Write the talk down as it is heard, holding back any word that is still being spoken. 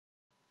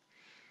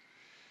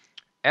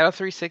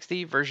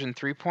ATTO360 version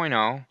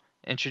 3.0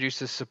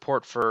 introduces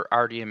support for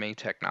RDMA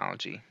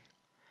technology.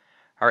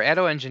 Our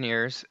ATTO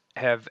engineers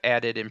have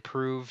added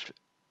improved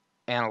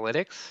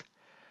analytics,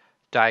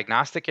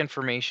 diagnostic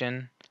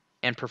information,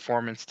 and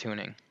performance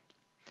tuning.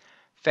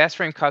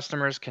 FastFrame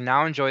customers can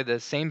now enjoy the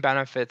same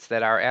benefits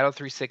that our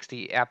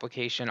ATTO360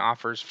 application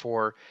offers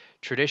for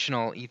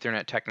traditional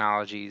Ethernet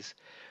technologies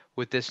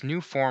with this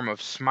new form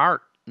of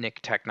SmartNIC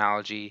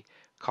technology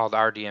called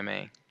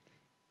RDMA.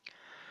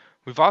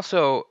 We've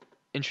also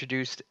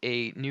introduced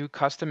a new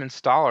custom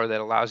installer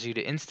that allows you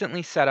to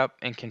instantly set up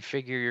and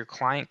configure your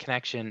client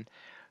connection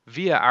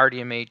via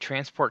RDMA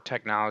transport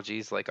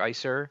technologies like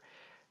iSER,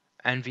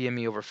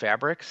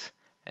 NVMe-over-Fabrics,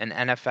 and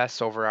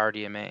NFS over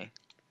RDMA.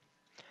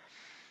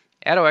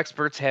 ATTO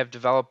experts have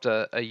developed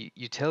a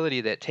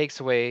utility that takes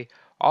away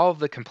all of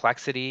the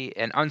complexity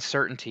and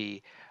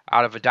uncertainty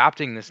out of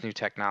adopting this new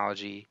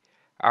technology,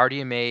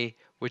 RDMA,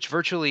 which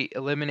virtually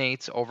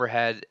eliminates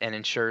overhead and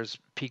ensures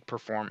peak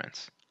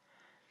performance.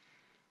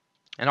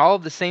 And all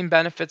of the same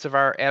benefits of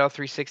our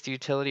ATTO360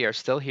 utility are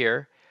still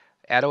here.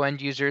 ATTO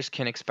end users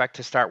can expect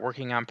to start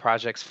working on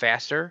projects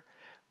faster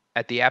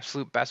at the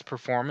absolute best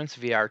performance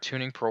via our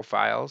tuning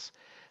profiles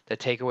that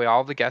take away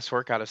all the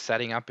guesswork out of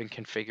setting up and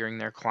configuring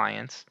their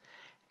clients,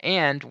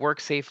 and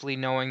work safely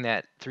knowing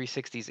that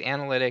 360's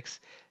analytics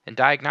and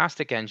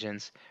diagnostic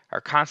engines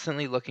are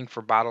constantly looking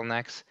for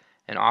bottlenecks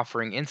and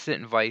offering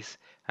instant advice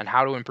on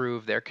how to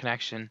improve their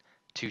connection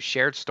to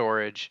shared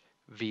storage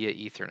via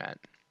Ethernet.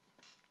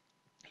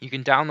 You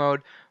can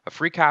download a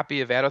free copy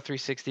of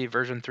ATTO360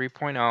 version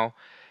 3.0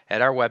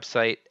 at our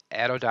website,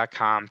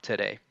 atto.com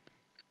today.